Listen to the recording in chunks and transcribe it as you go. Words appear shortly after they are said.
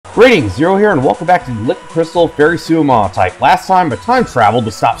Greetings, Zero here, and welcome back to Liquid Crystal Fairy Pseudo-Monotype. Last time, I time traveled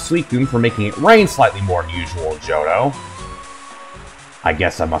to stop Suicune from making it rain slightly more than usual in Johto. I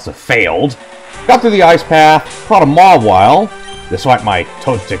guess I must have failed. Got through the ice path, caught a Mawile, despite my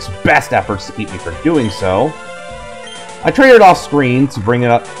Togetic's best efforts to keep me from doing so. I traded off screen to bring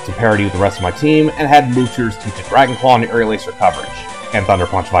it up to parity with the rest of my team, and had move shooters teach it Dragon Claw and Aerial Laser coverage, and Thunder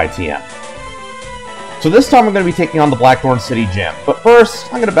Punch via TM. So this time I'm going to be taking on the Blackthorn City gym, but first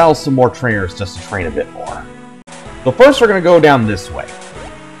I'm going to battle some more trainers just to train a bit more. So first we're going to go down this way,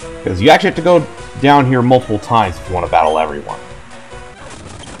 because you actually have to go down here multiple times if you want to battle everyone.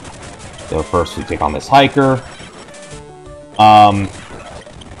 So first we take on this hiker.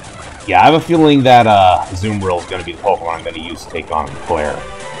 Yeah, I have a feeling that Azumarill is going to be the Pokemon I'm going to use to take on Claire.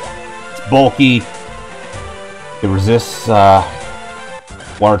 It's bulky, it resists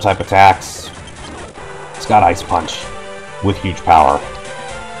water-type attacks. It's got Ice Punch with huge power.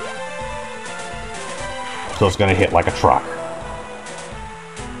 So it's going to hit like a truck.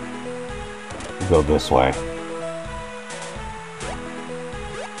 We'll go this way.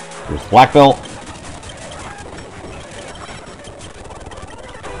 Here's Black Belt.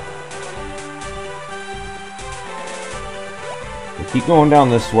 We'll keep going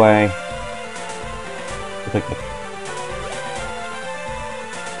down this way.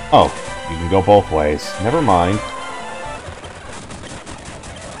 Oh. You can go both ways. Never mind.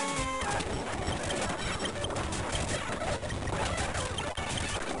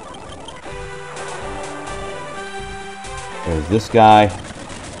 There's this guy.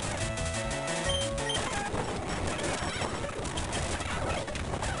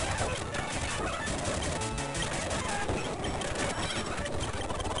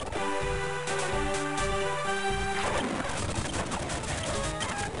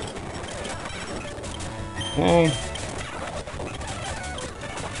 Okay.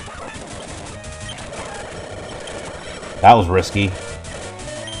 That was risky.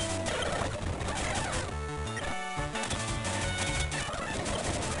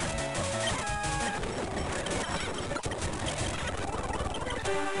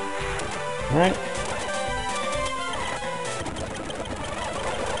 All right.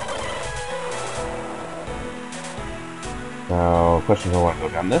 So, question: do I want to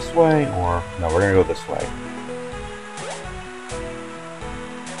go down this way, or no? We're gonna go this way.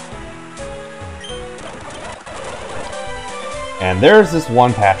 And there's this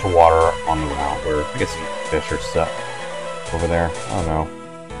one patch of water on the route where I guess some fish are stuck over there. I don't know.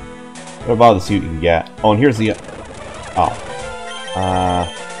 What about to see what you can get? Oh, and here's the. Oh.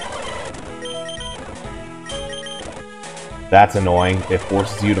 That's annoying. It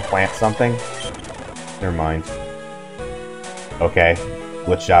forces you to plant something. Never mind. Okay,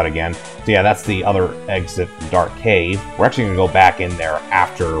 glitched out again. So yeah, that's the other exit from Dark Cave. We're actually going to go back in there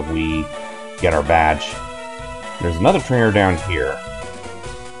after we get our badge. There's another trainer down here,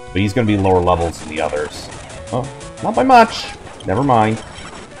 but he's going to be lower levels than the others. Oh, not by much. Never mind.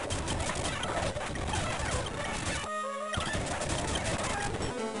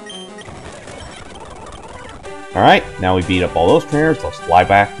 Alright, now we beat up all those trainers. Let's fly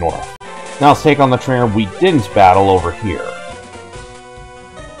back north. Now let's take on the trainer we didn't battle over here.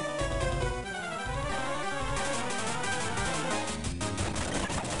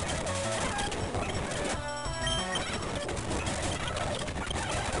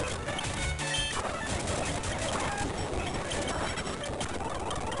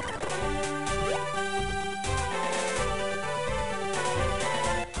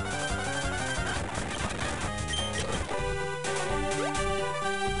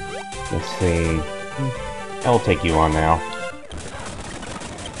 Let's see. I'll take you on now.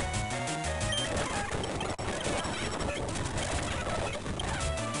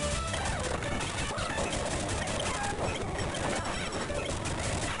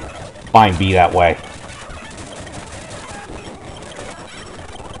 Fine, be that way.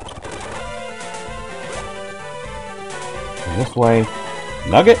 And this way.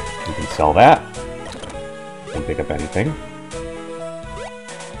 Nugget. You can sell that. Don't pick up anything.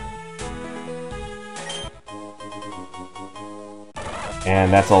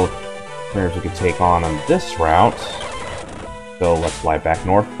 And that's all the trainers we can take on this route. So let's fly back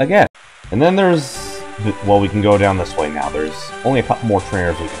north again. And then there's... well, we can go down this way now. There's only a couple more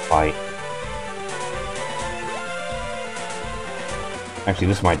trainers we can fight. Actually,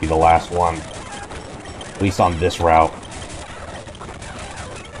 this might be the last one. At least on this route.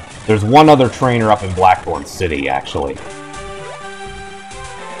 There's one other trainer up in Blackthorn City, actually.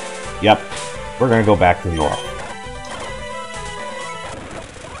 Yep. We're gonna go back to north.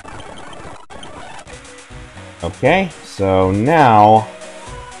 Okay, so now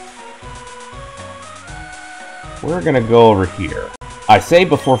we're gonna go over here. I say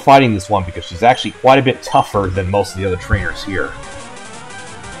before fighting this one because she's actually quite a bit tougher than most of the other trainers here.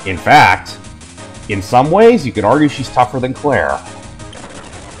 In fact, in some ways, you could argue she's tougher than Claire.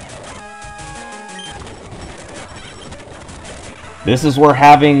 This is where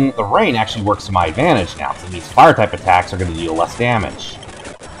having the rain actually works to my advantage now, because it means fire-type attacks are going to deal less damage.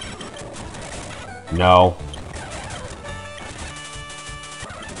 No.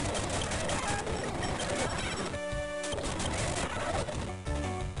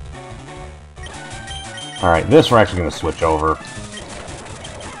 Alright, this we're actually going to switch over.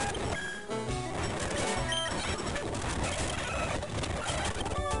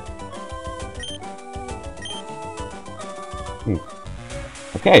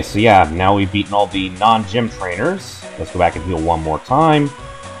 Okay, so yeah, now we've beaten all the non-gym trainers. Let's go back and heal one more time,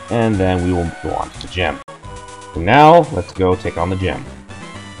 and then we will go on to the gym. So now, let's go take on the gym.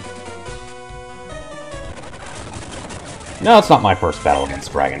 No, it's not my first battle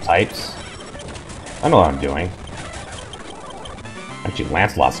against dragon types. I know what I'm doing. Actually,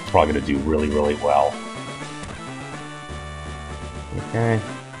 Lancelot's probably going to do really, really well. Okay.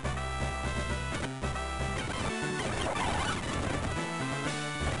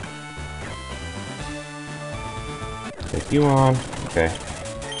 Take you on. Okay.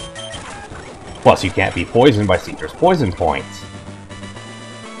 Plus, you can't be poisoned by Caesar's poison points.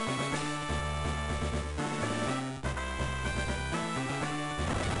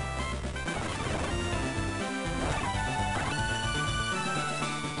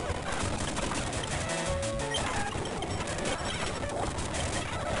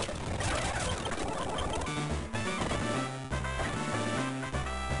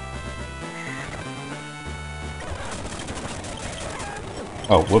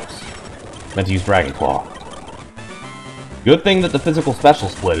 Oh, whoops. Meant to use Dragon Claw. Good thing that the physical special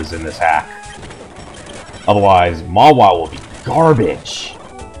split is in this hack. Otherwise, Mawile will be garbage.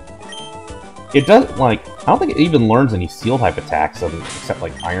 It doesn't, like, I don't think it even learns any Steel-type attacks, except,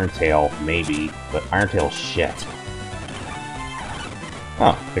 like, Iron Tail, maybe. But Iron Tail's shit.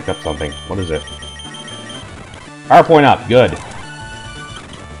 Oh, picked up something. What is it? Power point up. Good.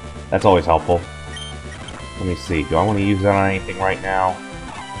 That's always helpful. Let me see. Do I want to use that on anything right now?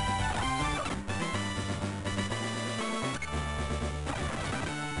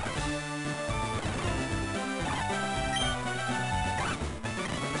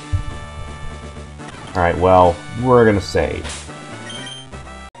 Alright, well, we're gonna save.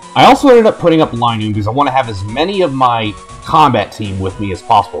 I also ended up putting up Whining because I want to have as many of my combat team with me as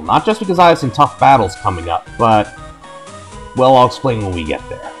possible. Not just because I have some tough battles coming up, but, well, I'll explain when we get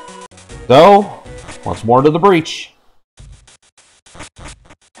there. So, once more to the breach.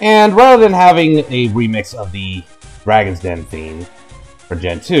 And rather than having a remix of the Dragon's Den theme for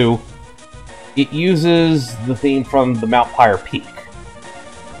Gen 2, it uses the theme from the Mount Pyre Peak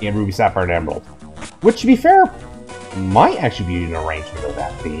in Ruby, Sapphire, and Emerald. Which, to be fair, might actually be an arrangement of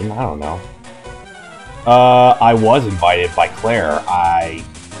that theme. I don't know. I was invited by Claire. I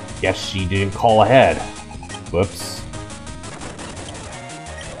guess she didn't call ahead. Whoops.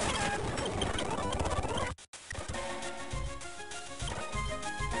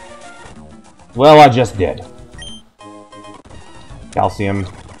 Well, I just did. Calcium.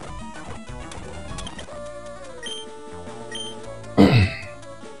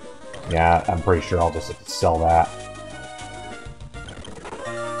 Yeah, I'm pretty sure I'll just have to sell that.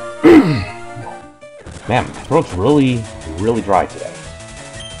 Man, my throat's really, really dry today.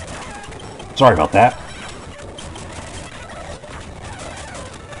 Sorry about that.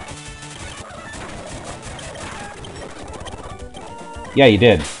 Yeah, you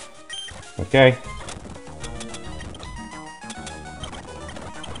did. Okay.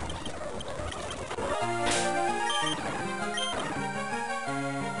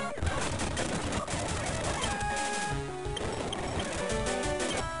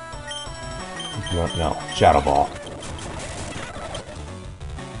 No, Shadow Ball.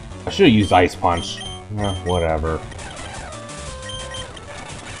 I should have used Ice Punch. Whatever.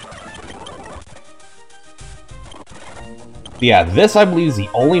 But yeah, this I believe is the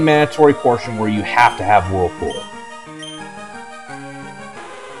only mandatory portion where you have to have Whirlpool.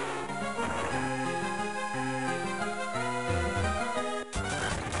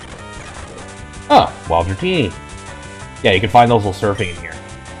 Oh, Wild Dratini. Yeah, you can find those while surfing in here.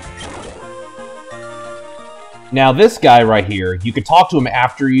 Now, this guy right here, you can talk to him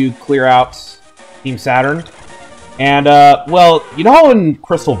after you clear out Team Saturn. And, well, you know how in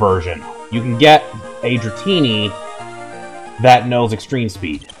Crystal version, you can get a Dratini that knows Extreme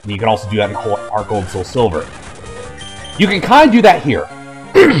Speed. And you can also do that in Heart Gold, Soul Silver. You can kind of do that here.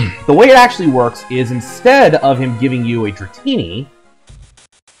 The way it actually works is instead of him giving you a Dratini,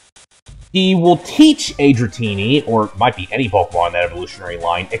 he will teach a Dratini, or it might be any Pokemon in that evolutionary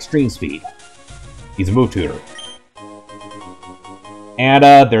line, Extreme Speed. He's a move tutor. And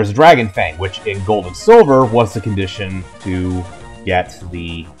there's Dragon Fang, which in Gold and Silver was the condition to get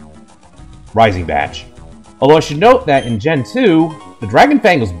the Rising Badge. Although I should note that in Gen 2, the Dragon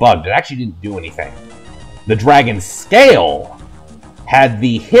Fang was bugged. It actually didn't do anything. The Dragon Scale had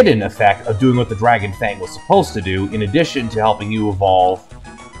the hidden effect of doing what the Dragon Fang was supposed to do, in addition to helping you evolve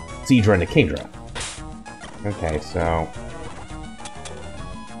Seadra into Kingdra. Okay, so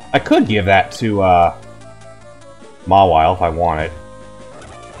I could give that to Mawile if I wanted.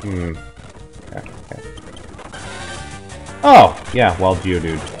 Okay. Oh, yeah, well,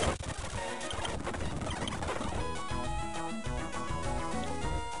 Geodude.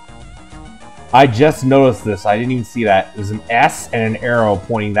 I just noticed this. I didn't even see that. There's an S and an arrow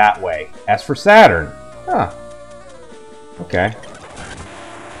pointing that way. S for Saturn. Huh. Okay.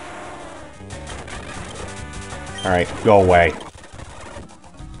 Alright, go away.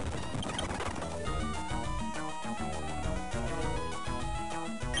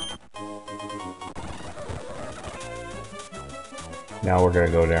 Now we're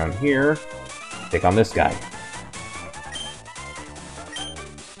gonna go down here. Take on this guy.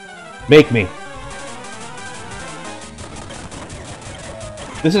 Make me.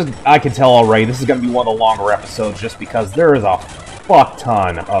 This is, I can tell already, this is gonna be one of the longer episodes just because there is a fuck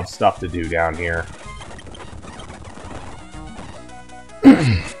ton of stuff to do down here.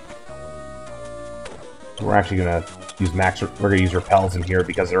 We're actually gonna use we're gonna use repels in here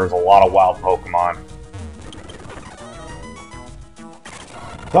because there's a lot of wild Pokemon.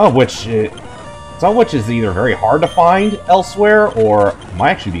 Some of which is either very hard to find elsewhere, or might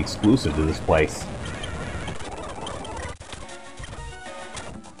actually be exclusive to this place.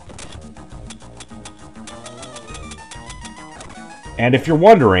 And if you're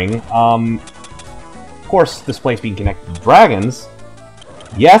wondering, of course, this place being connected to dragons,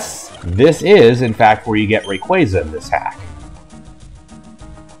 yes, this is, in fact, where you get Rayquaza in this hack.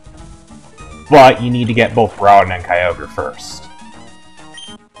 But you need to get both Groudon and Kyogre first.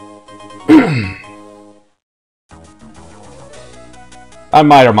 I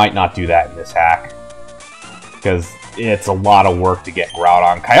might or might not do that in this hack, because it's a lot of work to get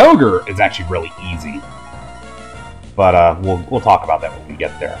Groudon. Kyogre is actually really easy, but we'll talk about that when we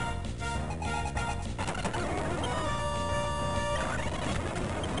get there.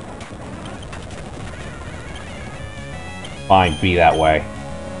 Fine, be that way.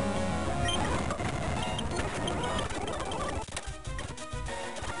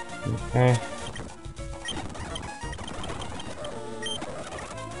 Okay.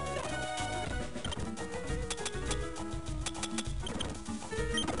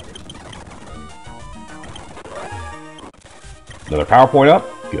 Another power point up.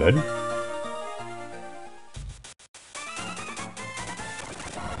 Good.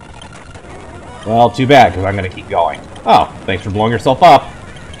 Well, too bad, because I'm going to keep going. Oh, thanks for blowing yourself up.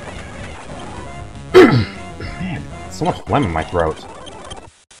 Man, so much phlegm in my throat.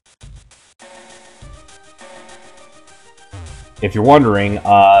 If you're wondering,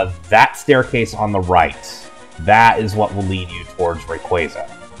 that staircase on the right, that is what will lead you towards Rayquaza.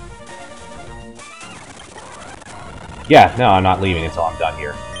 Yeah, no, I'm not leaving until I'm done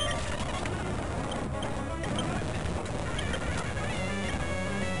here.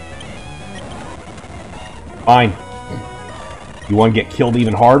 Fine. You want to get killed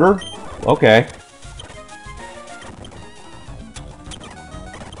even harder? Okay.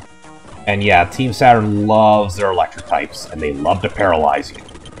 And yeah, Team Saturn loves their electric types, and they love to paralyze you.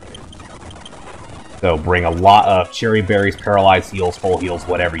 So bring a lot of cherry berries, paralyzed heals, full heals,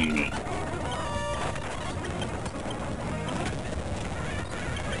 whatever you need.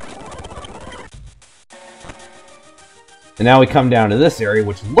 And now we come down to this area,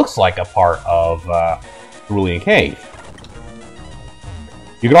 which looks like a part of Cerulean Cave.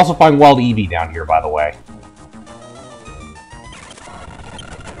 You can also find Wild Eevee down here, by the way.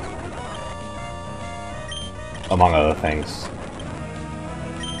 Among other things.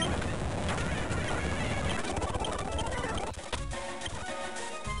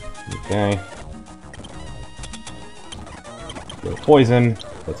 Okay. Go poison.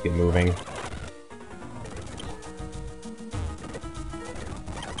 Let's get moving.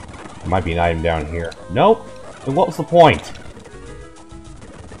 There might be an item down here. Nope. Then what was the point?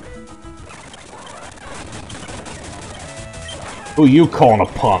 Who you calling a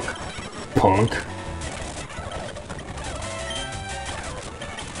punk? Punk.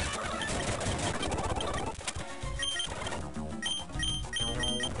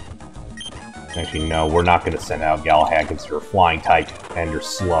 Actually, no, we're not going to send out Galahad because you're a flying type and you're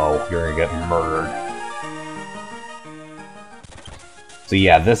slow. You're going to get murdered. So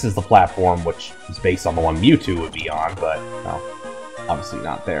yeah, this is the platform which is based on the one Mewtwo would be on, but, no, obviously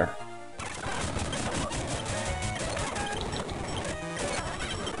not there.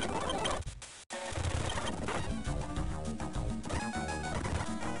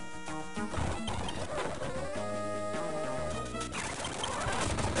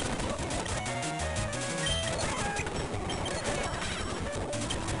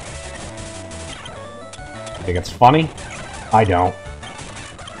 You think it's funny? I don't.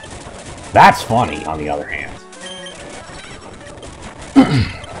 That's funny, on the other hand.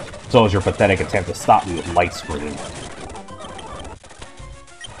 So is your pathetic attempt to stop me with light screen.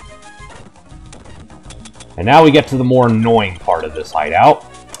 And now we get to the more annoying part of this hideout.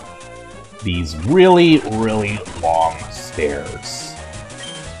 These really, really long stairs.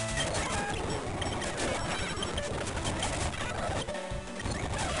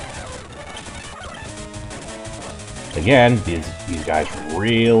 Again, these guys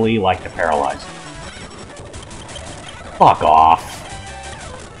really like to paralyze you. Fuck off.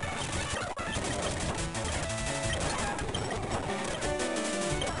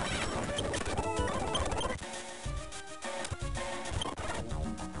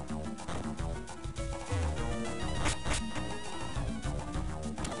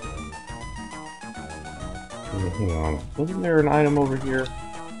 Hang on. Wasn't there an item over here?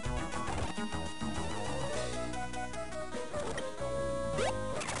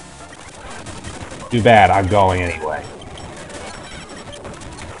 Too bad, I'm going anyway.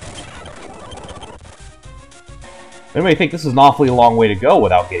 Anybody think this is an awfully long way to go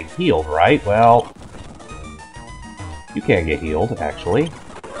without getting healed, right? Well, you can't get healed, actually.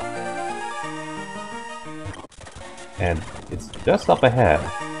 And it's just up ahead.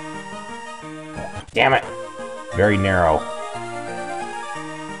 Damn it! Very narrow.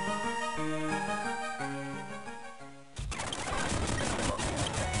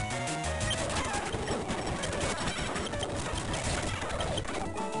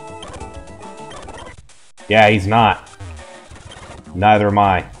 Yeah, he's not. Neither am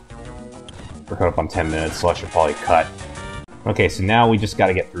I. We're cut up on 10 minutes, so I should probably cut. Okay, so now we just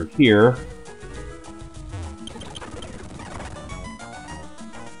gotta get through here.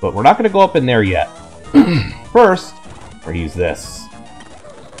 But we're not gonna go up in there yet. First, we're gonna use this.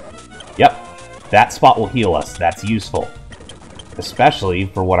 Yep, that spot will heal us. That's useful. Especially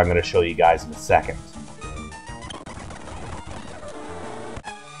for what I'm gonna show you guys in a second.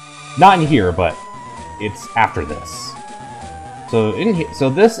 Not in here, but it's after this. So so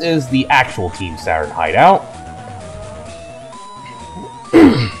this is the actual Team Saturn hideout.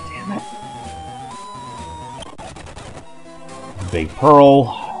 Damn it. Big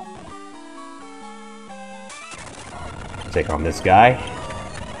Pearl. Take on this guy.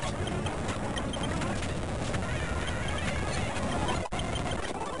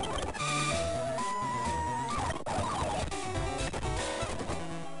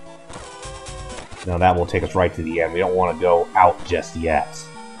 Now that will take us right to the end. We don't want to go out just yet.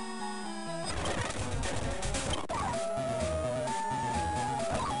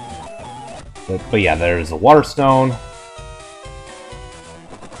 But yeah, there's a water stone.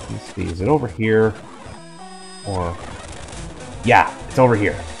 Let's see, is it over here? Or... yeah, it's over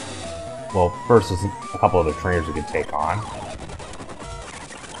here. Well, first there's a couple other trainers we could take on.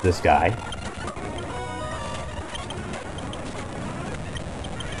 This guy.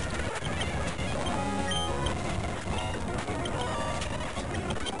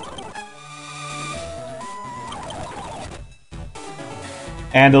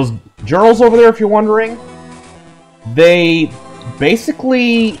 And those journals over there, if you're wondering, they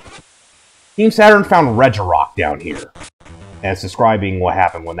basically... Team Saturn found Regirock down here. And it's describing what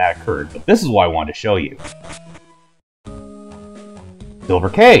happened when that occurred. But this is what I wanted to show you. Silver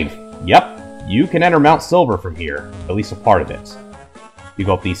Cave. Yep, you can enter Mount Silver from here. At least a part of it. You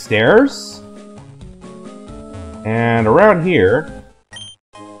go up these stairs. And around here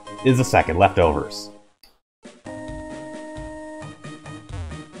is the second leftovers.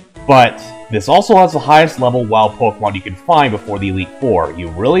 But this also has the highest level wild Pokemon you can find before the Elite Four. You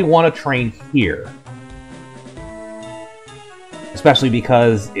really want to train here. Especially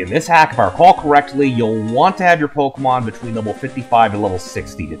because in this hack, if I recall correctly, you'll want to have your Pokemon between level 55 and level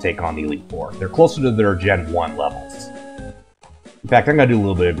 60 to take on the Elite Four. They're closer to their Gen 1 levels. In fact, I'm going to do a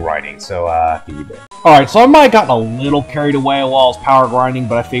little bit of grinding, so give me a bit. Alright, so I might have gotten a little carried away while I was power grinding,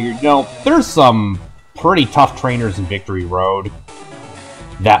 but I figured, you know, there's some pretty tough trainers in Victory Road.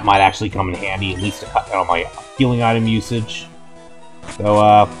 That might actually come in handy, at least to cut down on my healing item usage. So,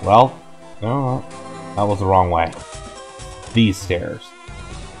 well, No, that was the wrong way. These stairs.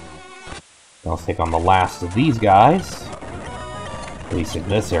 Now let's take on the last of these guys. At least in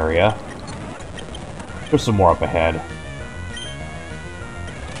this area. There's some more up ahead.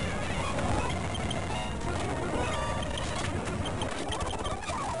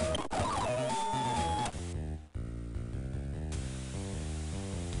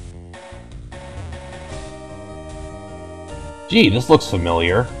 Gee, this looks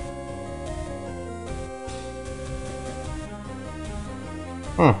familiar.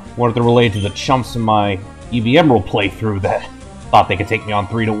 What if they're related to the chumps in my EV Emerald playthrough that thought they could take me on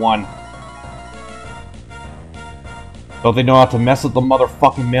 3-1? Don't they know how to mess with the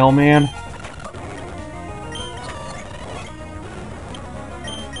motherfucking mailman?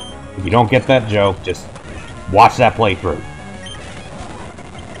 If you don't get that joke, just watch that playthrough.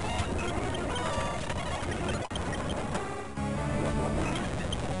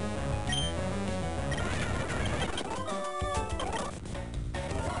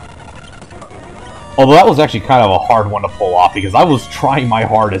 Although that was actually kind of a hard one to pull off, because I was trying my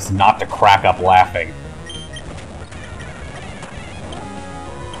hardest not to crack up laughing.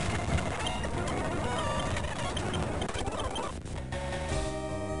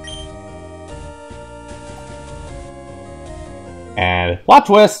 And plot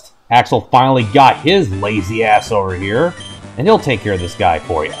twist! Axel finally got his lazy ass over here, and he'll take care of this guy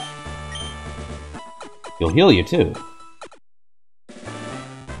for you. He'll heal you too.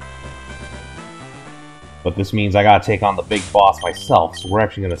 But this means I gotta take on the big boss myself, so we're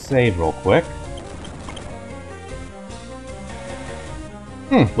actually gonna save real quick.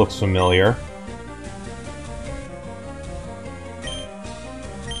 Looks familiar.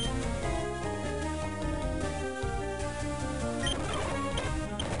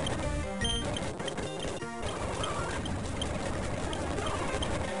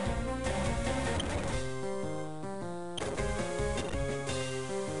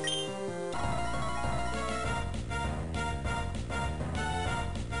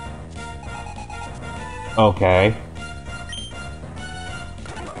 Okay.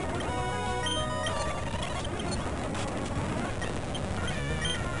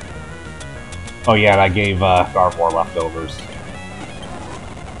 Oh yeah, and I gave Gardevoir leftovers.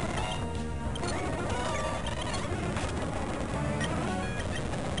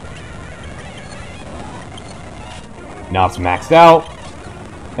 Now it's maxed out,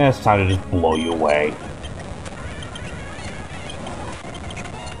 and it's time to just blow you away.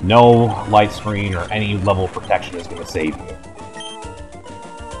 No light screen or any level of protection is going to save you.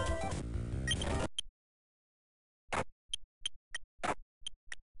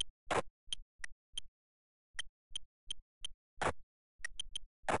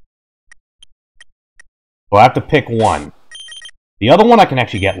 So I have to pick one. The other one I can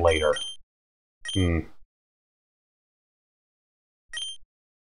actually get later.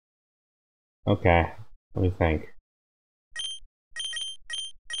 Okay, let me think.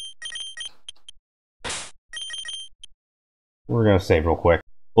 We're gonna save real quick.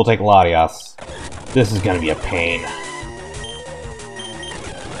 We'll take Latias. This is gonna be a pain.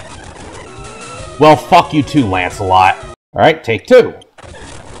 Well, fuck you too, Lancelot. Alright, take two.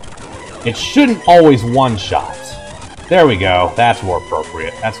 It shouldn't always one-shot. There we go. That's more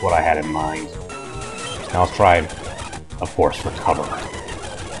appropriate. That's what I had in mind. Now let's try and, of course, recover.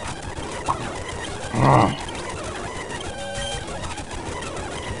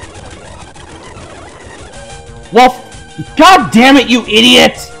 Well, God damn it, you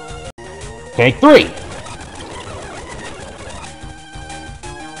idiot! Take three.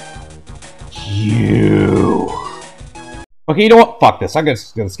 You. Okay, you know what? Fuck this. I'm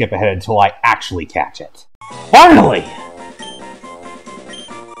just gonna skip ahead until I actually catch it. Finally!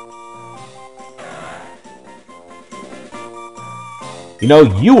 You know,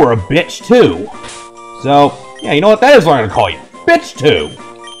 you were a bitch too. So, yeah, you know what? That is what I'm gonna call you. Bitch too.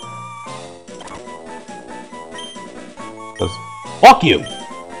 Because, fuck you.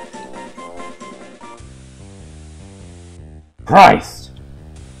 Christ.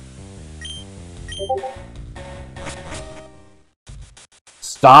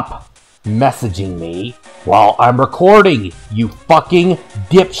 Stop messaging me while I'm recording, you fucking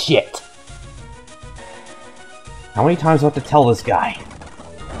dipshit. How many times do I have to tell this guy?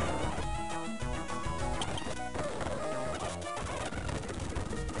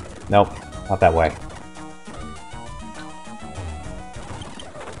 Nope, not that way.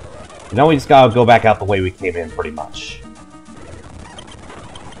 You know, we just gotta go back out the way we came in, pretty much.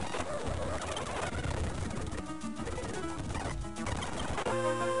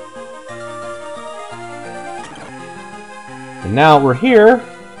 And now we're here.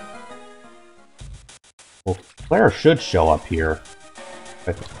 Well, Claire should show up here.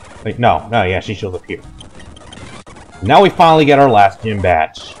 Wait, no, yeah, she shows up here. Now we finally get our last gym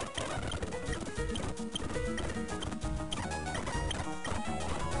badge.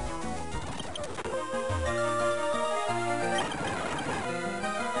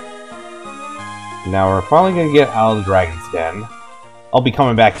 Now we're finally going to get out of the Dragon's Den. I'll be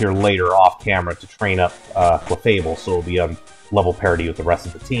coming back here later off camera to train up Clefable, so it'll be on level parity with the rest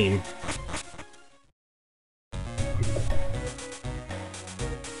of the team.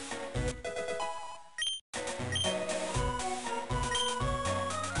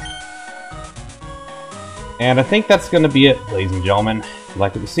 And I think that's going to be it, ladies and gentlemen. If you'd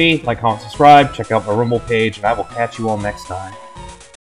like to see, like, comment, subscribe, check out my Rumble page, and I will catch you all next time.